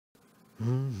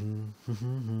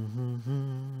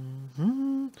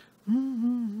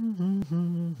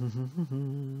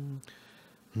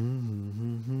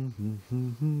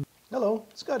Hello,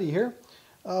 Scotty here.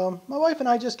 My wife and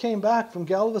I just came back from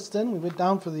Galveston. We went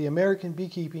down for the American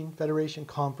Beekeeping Federation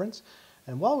Conference.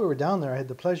 And while we were down there, I had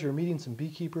the pleasure of meeting some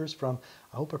beekeepers from,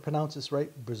 I hope I pronounced this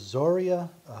right, Brazoria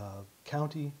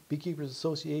County Beekeepers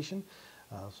Association.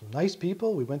 Some nice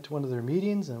people. We went to one of their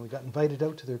meetings and we got invited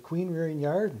out to their queen rearing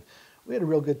yard. And we had a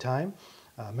real good time.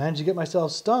 Managed to get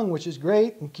myself stung, which is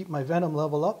great, and keep my venom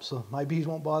level up so my bees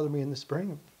won't bother me in the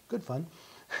spring. Good fun.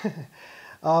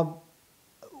 While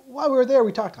we were there,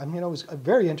 we talked. I mean, it was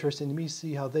very interesting to me to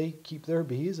see how they keep their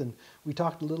bees, and we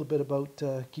talked a little bit about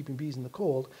keeping bees in the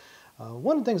cold.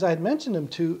 One of the things I had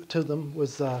mentioned to them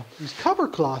was these cover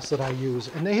cloths that I use,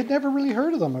 and they had never really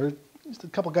heard of them, or at least a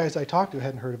couple guys I talked to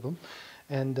hadn't heard of them.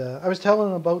 And I was telling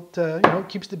them about, it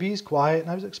keeps the bees quiet, and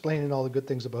I was explaining all the good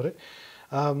things about it.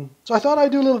 So I thought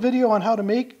I'd do a little video on how to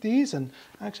make these, and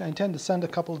actually I intend to send a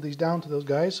couple of these down to those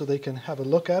guys so they can have a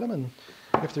look at them, and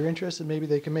if they're interested, maybe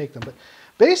they can make them. But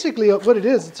basically what it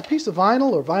is, it's a piece of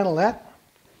vinyl or vinylette,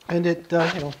 and it,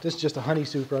 this is just a honey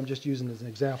super, I'm just using it as an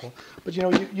example. But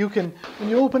you can, when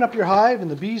you open up your hive and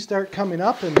the bees start coming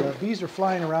up and the bees are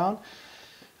flying around,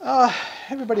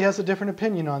 everybody has a different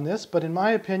opinion on this, but in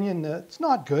my opinion, it's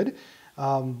not good.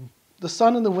 The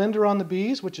sun and the wind are on the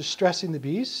bees, which is stressing the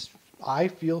bees. I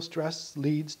feel stress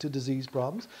leads to disease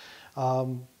problems.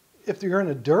 If you're in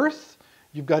a dearth,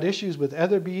 you've got issues with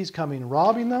other bees coming and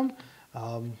robbing them.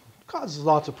 Causes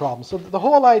lots of problems. So the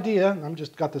whole idea, and I'm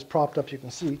just got this propped up, you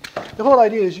can see, the whole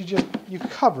idea is you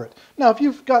cover it. Now, if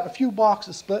you've got a few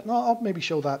boxes split, and I'll maybe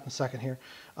show that in a second here,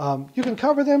 you can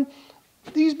cover them.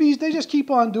 These bees, they just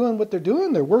keep on doing what they're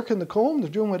doing. They're working the comb, they're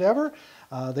doing whatever.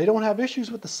 They don't have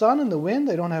issues with the sun and the wind.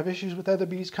 They don't have issues with other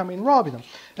bees coming and robbing them.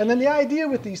 And then the idea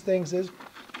with these things is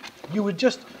you would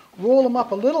just roll them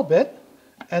up a little bit,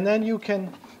 and then you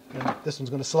can, this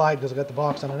one's going to slide because I got the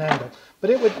box on an angle,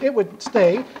 but it would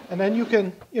stay, and then you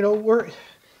can,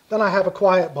 then I have a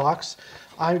quiet box.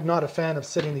 I'm not a fan of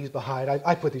sitting these behind.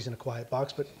 I put these in a quiet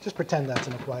box, but just pretend that's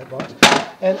in a quiet box.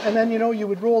 And then, you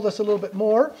would roll this a little bit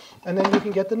more, and then you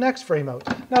can get the next frame out.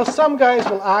 Now, some guys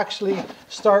will actually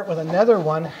start with another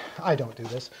one. I don't do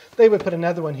this. They would put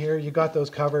another one here. You got those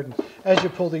covered, and as you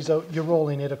pull these out, you're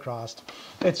rolling it across.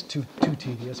 It's too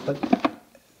tedious, but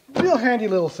real handy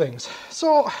little things.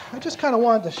 So I just kind of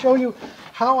wanted to show you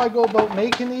how I go about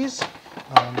making these.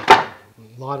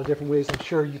 A lot of different ways. I'm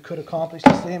sure you could accomplish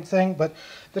the same thing, but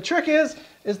the trick is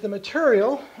the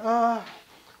material.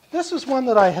 This is one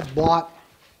that I had bought.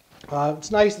 It's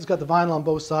nice. It's got the vinyl on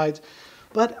both sides,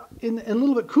 but in a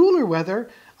little bit cooler weather,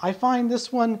 I find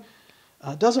this one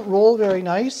doesn't roll very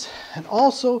nice. And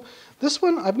also, this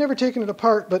one, I've never taken it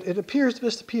apart, but it appears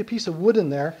just to be a piece of wood in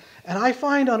there. And I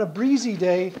find on a breezy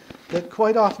day that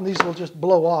quite often these will just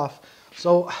blow off.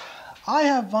 So I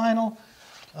have vinyl.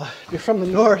 If you're from the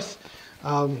north,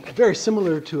 very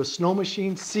similar to a snow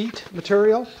machine seat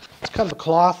material. It's kind of a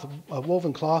cloth, a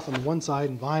woven cloth on one side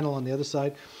and vinyl on the other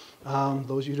side.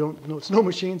 Those you don't know snow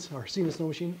machines or seen a snow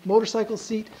machine, motorcycle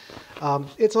seat.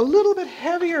 It's a little bit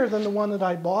heavier than the one that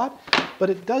I bought,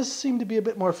 but it does seem to be a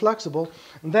bit more flexible.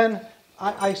 And then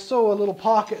I sew a little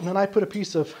pocket, and then I put a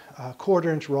piece of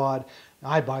 1/4-inch rod.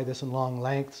 I buy this in long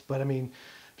lengths, but I mean,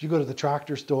 if you go to the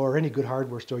tractor store or any good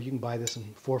hardware store, you can buy this in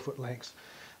 4-foot lengths.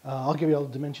 I'll give you all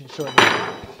the dimensions shortly.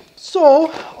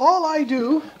 So all I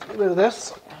do with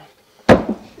this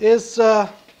is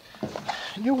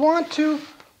you want to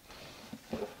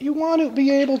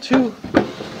be able to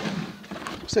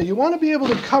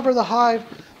cover the hive.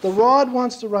 The rod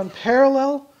wants to run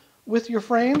parallel with your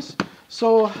frames.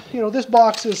 So this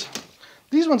box is,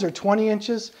 these ones are 20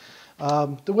 inches.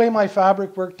 The way my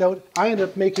fabric worked out, I ended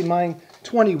up making mine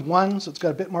 21, so it's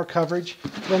got a bit more coverage.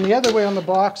 Then the other way on the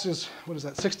box is, what is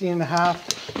that, 16.5.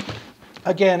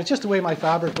 Again, it's just the way my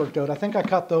fabric worked out. I think I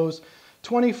cut those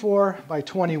 24 by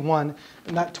 21,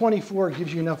 and that 24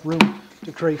 gives you enough room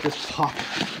to create this pocket.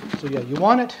 So yeah, you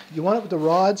want it with the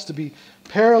rods to be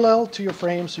parallel to your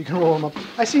frame so you can roll them up.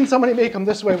 I seen somebody make them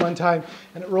this way one time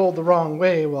and it rolled the wrong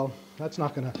way. Well, that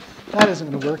isn't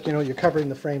gonna work. You're covering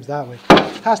the frames that way.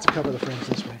 It has to cover the frames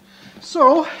this way.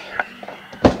 So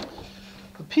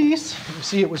the piece, you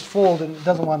see it was folded and it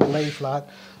doesn't want to lay flat.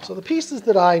 So the pieces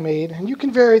that I made, and you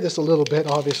can vary this a little bit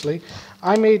obviously,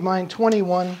 I made mine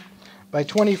 21 by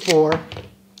 24.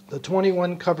 The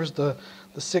 21 covers the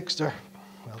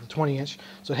 20 inch,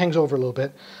 so it hangs over a little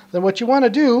bit. Then what you want to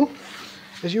do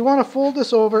is you want to fold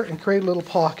this over and create a little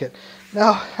pocket.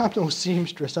 Now, I'm no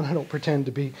seamstress, and I don't pretend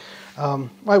to be.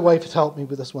 My wife has helped me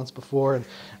with this once before, and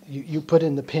you put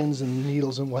in the pins and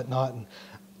needles and whatnot, and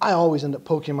I always end up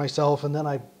poking myself, and then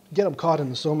I get them caught in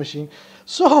the sewing machine.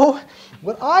 So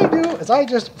what I do is I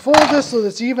just fold this so that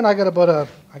it's even. I got about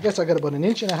I guess I got about 1.5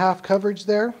 inches coverage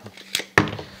there,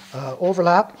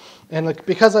 overlap. And like,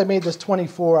 because I made this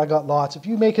 24, I got lots. If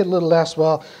you make it a little less,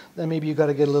 well, then maybe you got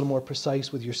to get a little more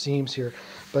precise with your seams here.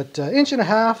 But 1.5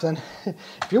 inches, then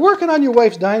if you're working on your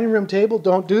wife's dining room table,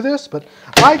 don't do this. But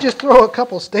I just throw a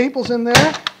couple staples in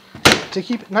there to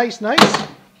keep it nice.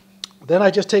 Then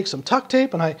I just take some tuck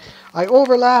tape and I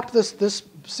overlap this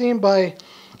seam by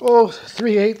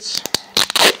 3/8.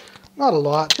 Not a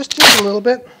lot, just a little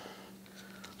bit.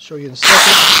 I'll show you in a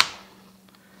second.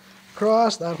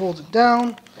 Across, that holds it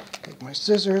down. Take my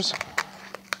scissors,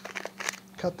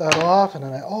 cut that off, and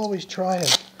then I always try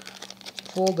and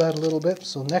fold that a little bit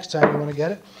so next time you want to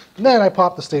get it. And then I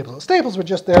pop the staples. The staples were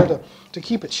just there to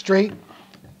keep it straight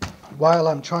while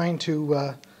I'm trying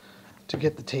to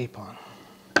get the tape on.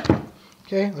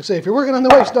 Okay, like I say, if you're working on the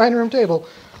wife's dining room table,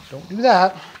 don't do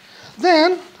that.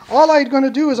 Then all I'm going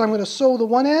to do is I'm going to sew the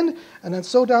one end and then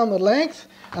sew down the length,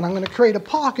 and I'm going to create a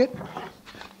pocket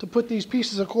to put these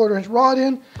pieces of 1/4 inch rod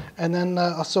in, and then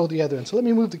I'll sew the other end. So let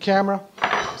me move the camera,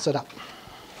 set up.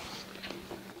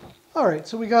 All right,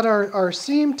 so we got our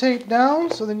seam taped down,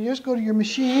 so then you just go to your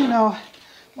machine. Now,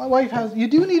 my wife you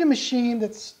do need a machine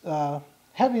that's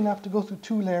heavy enough to go through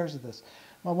 2 layers of this.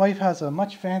 My wife has a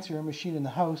much fancier machine in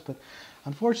the house, but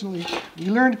unfortunately, we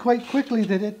learned quite quickly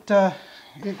that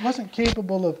it wasn't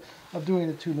capable of doing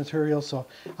the 2 materials, so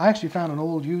I actually found an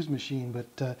old used machine,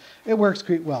 but it works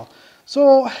quite well.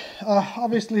 So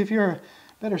obviously, if you're a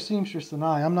better seamstress than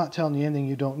I'm not telling you anything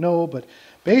you don't know, but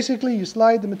basically you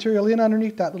slide the material in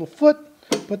underneath that little foot,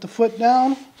 put the foot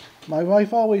down. My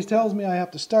wife always tells me I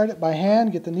have to start it by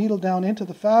hand, get the needle down into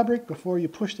the fabric before you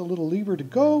push the little lever to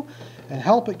go and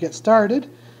help it get started.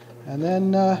 And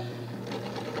then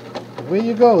away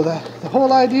you go. The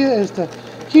whole idea is to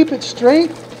keep it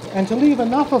straight and to leave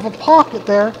enough of a pocket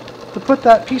there to put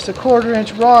that piece of 1/4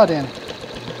 inch rod in.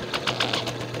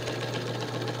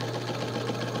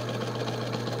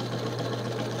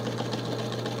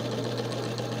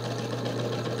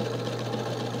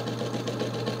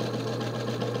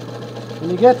 When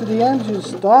you get to the end, you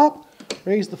just stop,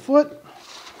 raise the foot,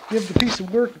 give the piece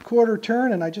of work a 1/4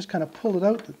 turn, and I just kind of pull it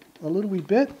out a little wee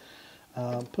bit.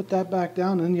 Put that back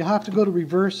down, and then you have to go to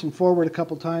reverse and forward a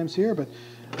couple times here, but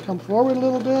come forward a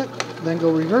little bit, then go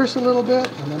reverse a little bit,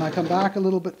 and then I come back a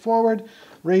little bit forward,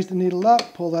 raise the needle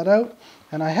up, pull that out.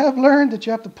 And I have learned that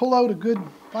you have to pull out a good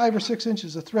 5 or 6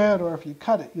 inches of thread, or if you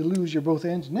cut it, you lose your both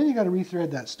ends, and then you got to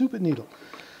rethread that stupid needle.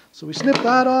 So we snip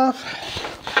that off.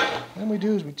 Then we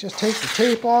do is we just take the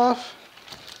tape off.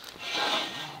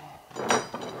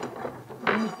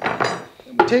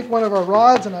 We take one of our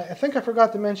rods, and I think I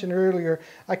forgot to mention earlier,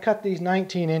 I cut these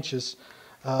 19 inches.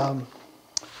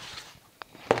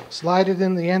 Slide it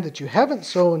in the end that you haven't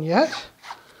sewn yet,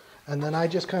 and then I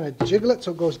just kind of jiggle it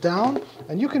so it goes down,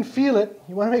 and you can feel it.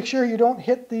 You want to make sure you don't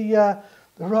hit the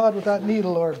rod with that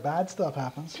needle or bad stuff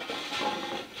happens.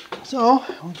 So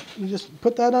you just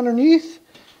put that underneath,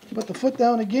 put the foot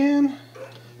down again,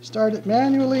 start it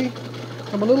manually,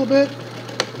 come a little bit,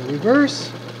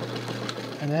 reverse,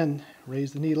 and then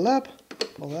raise the needle up,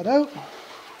 pull that out,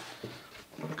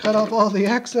 cut off all the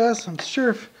excess. I'm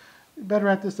sure if you're better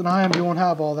at this than I am, you won't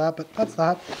have all that, but that's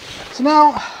that. So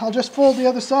now I'll just fold the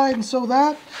other side and sew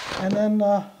that, and then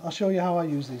I'll show you how I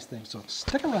use these things, so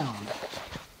stick around.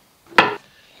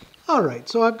 Alright,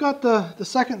 so I've got the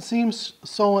second seam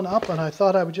sewn up, and I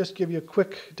thought I would just give you a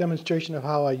quick demonstration of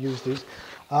how I use these.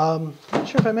 I'm not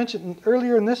sure if I mentioned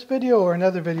earlier in this video or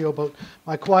another video about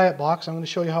my quiet box. I'm going to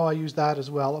show you how I use that as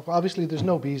well. Obviously there's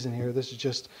no bees in here, this is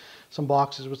just some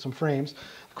boxes with some frames.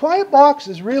 The quiet box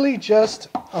is really just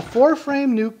a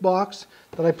 4-frame nuke box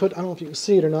that I put, I don't know if you can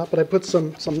see it or not, but I put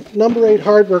some number 8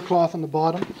 hardware cloth on the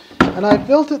bottom, and I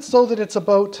built it so that it's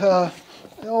about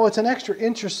it's an extra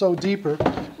inch or so deeper.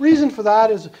 Reason for that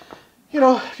is, you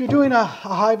know, if you're doing a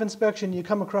hive inspection, you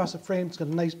come across a frame that's got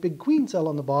a nice big queen cell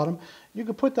on the bottom, you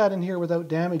could put that in here without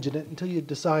damaging it until you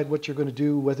decide what you're going to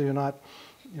do, whether or not,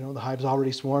 you know, the hive's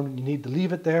already swarmed and you need to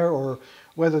leave it there, or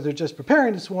whether they're just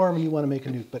preparing to swarm and you want to make a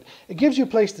nuke. But it gives you a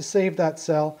place to save that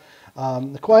cell.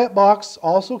 The quiet box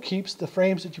also keeps the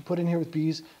frames that you put in here with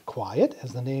bees quiet,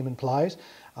 as the name implies.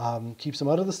 Keeps them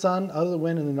out of the sun, out of the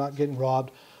wind, and they're not getting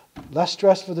robbed. Less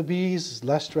stress for the bees,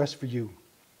 less stress for you.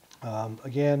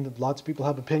 Again, lots of people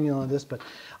have opinion on this, but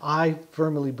I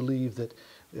firmly believe that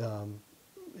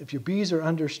if your bees are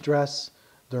under stress,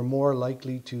 they're more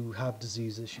likely to have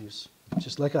disease issues.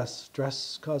 Just like us,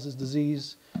 stress causes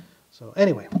disease. So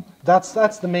anyway, that's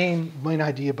the main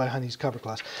idea behind these cover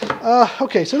cloths.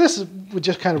 Okay, so would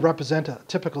just kind of represent a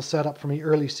typical setup for me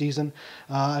early season.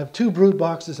 I have 2 brood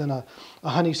boxes and a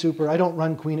honey super. I don't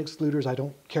run queen excluders. I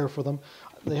don't care for them.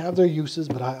 They have their uses,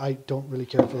 but I don't really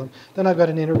care for them. Then I've got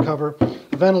an inner cover,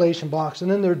 a ventilation box, and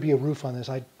then there'd be a roof on this.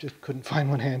 I just couldn't find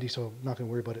one handy, so I'm not going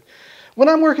to worry about it. When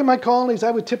I'm working my colonies,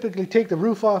 I would typically take the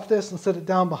roof off this and set it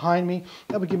down behind me.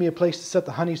 That would give me a place to set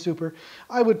the honey super.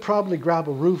 I would probably grab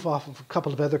a roof off of a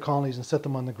couple of other colonies and set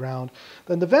them on the ground.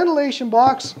 Then the ventilation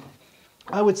box,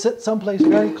 I would sit someplace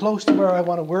very close to where I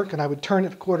want to work, and I would turn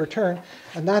it a quarter turn,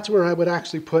 and that's where I would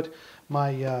actually put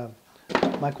my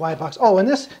my quiet box. Oh, and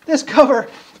this cover,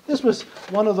 this was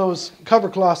one of those cover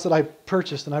cloths that I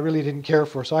purchased and I really didn't care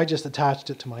for, so I just attached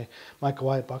it to my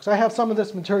quiet box. I have some of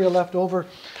this material left over,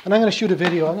 and I'm going to shoot a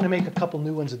video. I'm going to make a couple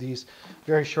new ones of these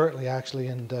very shortly, actually,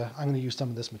 and I'm going to use some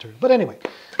of this material. But anyway,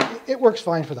 it works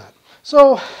fine for that.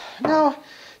 So now,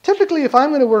 typically, if I'm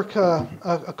going to work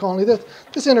a colony,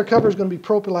 this inner cover is going to be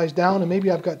propylized down, and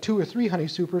maybe I've got 2 or 3 honey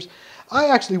supers. I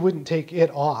actually wouldn't take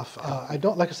it off.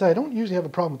 Like I said, I don't usually have a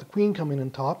problem with the queen coming in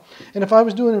top. And if I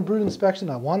was doing a brood inspection,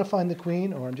 I want to find the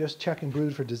queen, or I'm just checking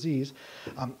brood for disease,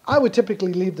 I would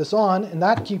typically leave this on, and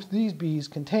that keeps these bees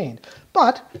contained.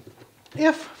 But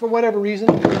if, for whatever reason,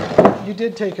 you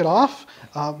did take it off,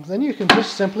 then you can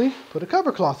just simply put a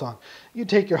cover cloth on. You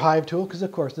take your hive tool, because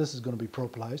of course this is going to be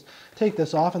propylized, take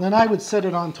this off, and then I would set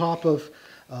it on top of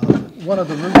one of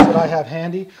the roots that I have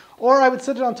handy, or I would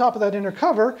set it on top of that inner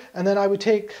cover, and then I would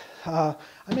take, I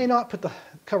may not put the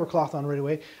cover cloth on right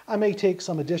away, I may take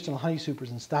some additional honey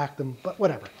supers and stack them, but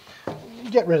whatever.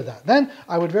 Get rid of that. Then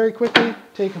I would very quickly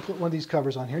take and put one of these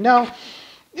covers on here. Now,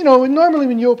 you know, normally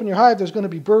when you open your hive, there's going to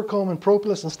be burr comb and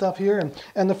propolis and stuff here,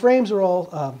 and the frames are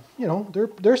all, you know,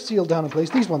 they're sealed down in place.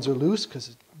 These ones are loose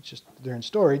because they're in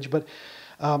storage, but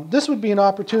this would be an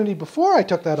opportunity before I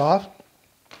took that off.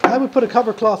 I would put a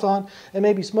cover cloth on and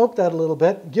maybe smoke that a little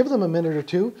bit, give them a minute or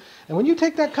two, and when you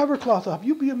take that cover cloth off,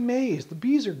 you'll be amazed. The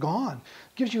bees are gone.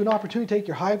 It gives you an opportunity to take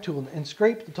your hive tool and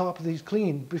scrape the top of these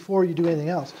clean before you do anything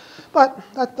else. But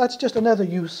that's just another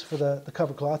use for the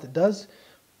cover cloth. It does,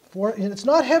 and it's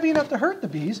not heavy enough to hurt the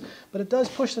bees, but it does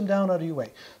push them down out of your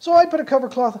way. So I put a cover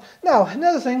cloth. Now,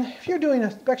 another thing, if you're doing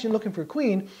an inspection looking for a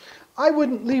queen, I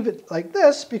wouldn't leave it like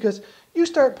this, because you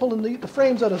start pulling the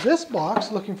frames out of this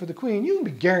box looking for the queen, you can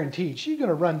be guaranteed she's going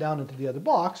to run down into the other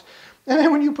box. And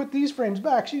then when you put these frames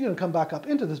back, she's going to come back up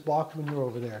into this box when you're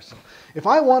over there. So if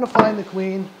I want to find the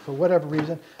queen for whatever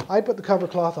reason, I put the cover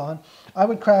cloth on. I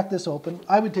would crack this open.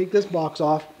 I would take this box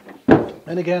off.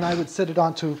 And again, I would set it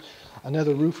onto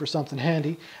another roof or something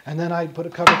handy. And then I'd put a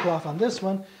cover cloth on this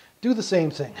one. Do the same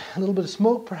thing. A little bit of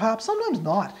smoke, perhaps. Sometimes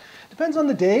not. Depends on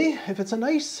the day. If it's a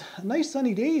nice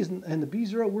sunny day and the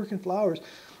bees are out working flowers,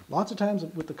 lots of times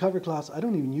with the cover cloths, I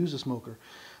don't even use a smoker.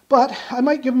 But I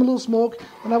might give them a little smoke,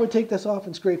 and I would take this off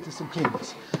and scrape this and clean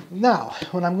this. Now,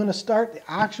 when I'm going to start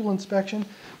the actual inspection,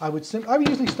 I would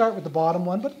usually start with the bottom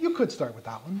one, but you could start with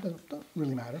that one. Doesn't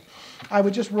really matter. I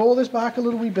would just roll this back a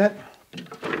little wee bit.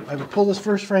 I would pull this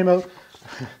first frame out.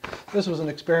 This was an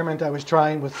experiment I was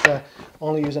trying with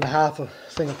only using half a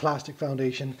thing of plastic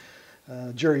foundation.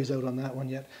 Jury's out on that one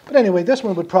yet. But anyway, this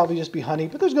one would probably just be honey,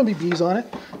 but there's going to be bees on it.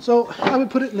 So I would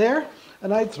put it in there,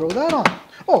 and I'd throw that on.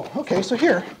 Oh, okay, so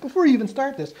here, before you even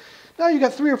start this, now you've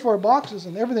got 3 or 4 boxes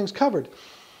and everything's covered.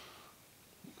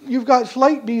 You've got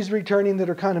flight bees returning that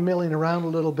are kind of milling around a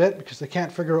little bit because they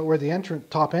can't figure out where the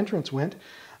top entrance went.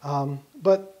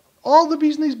 But all the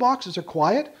bees in these boxes are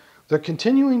quiet. They're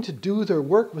continuing to do their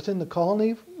work within the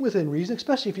colony, within reason,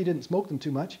 especially if you didn't smoke them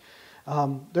too much.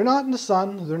 They're not in the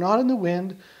sun, they're not in the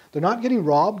wind, they're not getting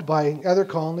robbed by other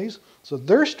colonies, so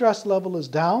their stress level is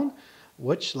down,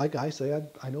 which, like I say,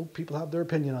 I know people have their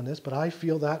opinion on this, but I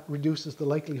feel that reduces the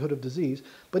likelihood of disease.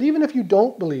 But even if you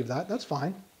don't believe that, that's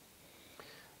fine.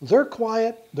 They're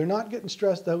quiet, they're not getting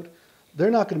stressed out,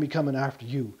 they're not going to be coming after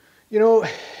you. You know,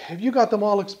 if you got them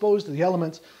all exposed to the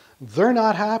elements, they're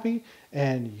not happy,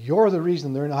 and you're the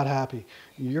reason they're not happy.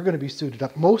 You're going to be suited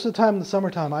up. Most of the time in the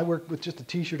summertime, I work with just a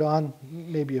t-shirt on,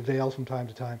 maybe a veil from time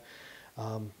to time.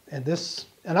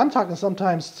 And I'm talking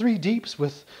sometimes 3 deeps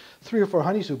with 3 or 4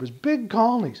 honey supers, big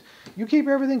colonies. You keep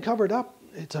everything covered up,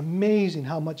 it's amazing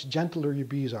how much gentler your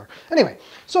bees are. Anyway,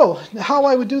 so how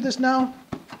I would do this now,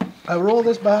 I roll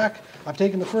this back. I've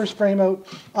taken the first frame out.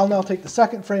 I'll now take the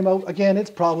second frame out. Again, it's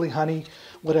probably honey,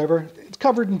 whatever. It's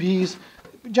covered in bees.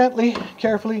 Gently,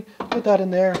 carefully, put that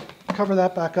in there, cover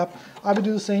that back up. I would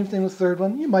do the same thing with the third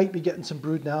one. You might be getting some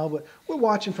brood now, but we're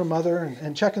watching for mother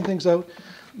and checking things out.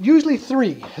 Usually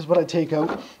 3 is what I take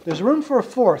out. There's room for a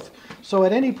 4th. So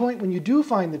at any point when you do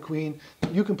find the queen,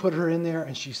 you can put her in there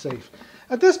and she's safe.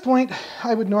 At this point,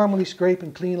 I would normally scrape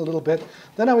and clean a little bit.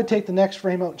 Then I would take the next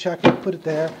frame out, check it, put it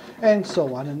there, and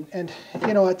so on. And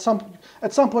you know, at some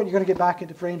point you're going to get back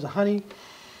into frames of honey.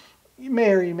 You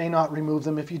may or you may not remove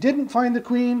them. If you didn't find the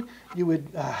queen, you would,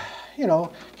 you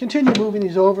know, continue moving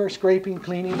these over, scraping,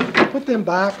 cleaning, put them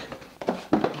back.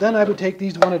 Then I would take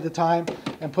these one at a time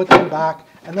and put them back,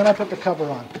 and then I put the cover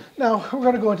on. Now, we're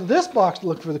going to go into this box to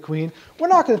look for the queen. We're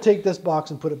not going to take this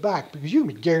box and put it back because you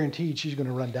can be guaranteed she's going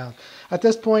to run down. At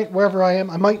this point, wherever I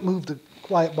am, I might move the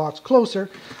quiet box closer.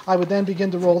 I would then begin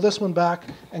to roll this one back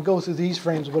and go through these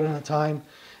frames one at a time.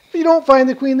 If you don't find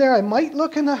the queen there, I might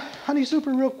look in the honey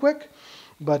super real quick,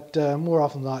 but more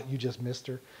often than not, you just missed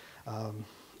her.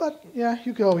 But yeah,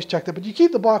 you can always check that, but you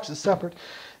keep the boxes separate.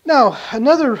 Now,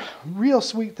 another real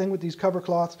sweet thing with these cover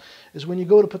cloths is when you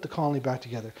go to put the colony back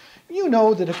together. You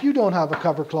know that if you don't have a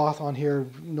cover cloth on here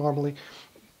normally,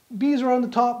 bees are on the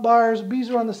top bars,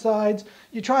 bees are on the sides,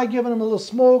 you try giving them a little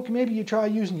smoke, maybe you try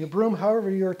using your broom,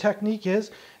 however your technique is,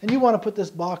 and you want to put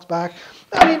this box back.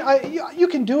 I mean, you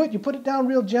can do it, you put it down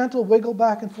real gentle, wiggle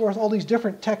back and forth, all these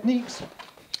different techniques.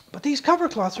 But these cover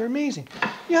cloths are amazing.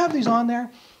 You have these on there.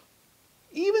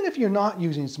 Even if you're not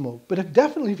using smoke, but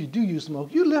definitely if you do use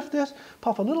smoke, you lift this,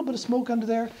 pop a little bit of smoke under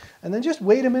there, and then just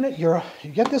wait a minute. You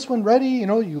get this one ready, you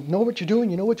know what you're doing,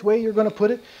 you know which way you're going to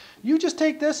put it. You just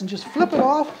take this and just flip it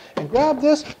off and grab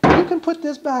this. You can put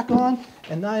this back on,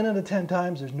 and 9 out of 10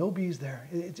 times there's no bees there.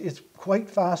 It's quite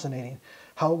fascinating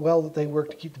how well that they work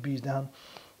to keep the bees down.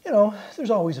 You know,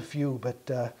 there's always a few,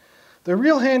 but they're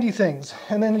real handy things.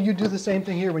 And then you do the same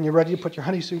thing here when you're ready to put your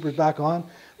honey supers back on,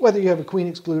 whether you have a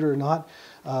queen excluder or not.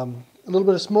 A little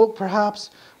bit of smoke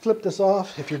perhaps, flip this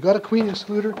off. If you've got a queen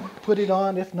excluder, put it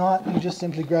on. If not, you just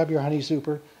simply grab your honey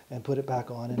super and put it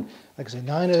back on. And like I say,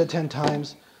 9 out of 10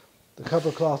 times, the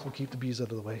cover cloth will keep the bees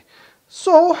out of the way.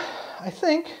 So I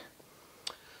think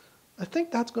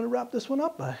that's going to wrap this one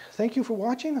up. Thank you for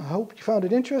watching. I hope you found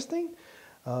it interesting.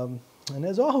 And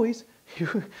as always,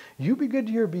 you be good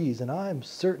to your bees, and I'm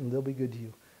certain they'll be good to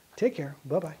you. Take care.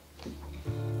 Bye-bye.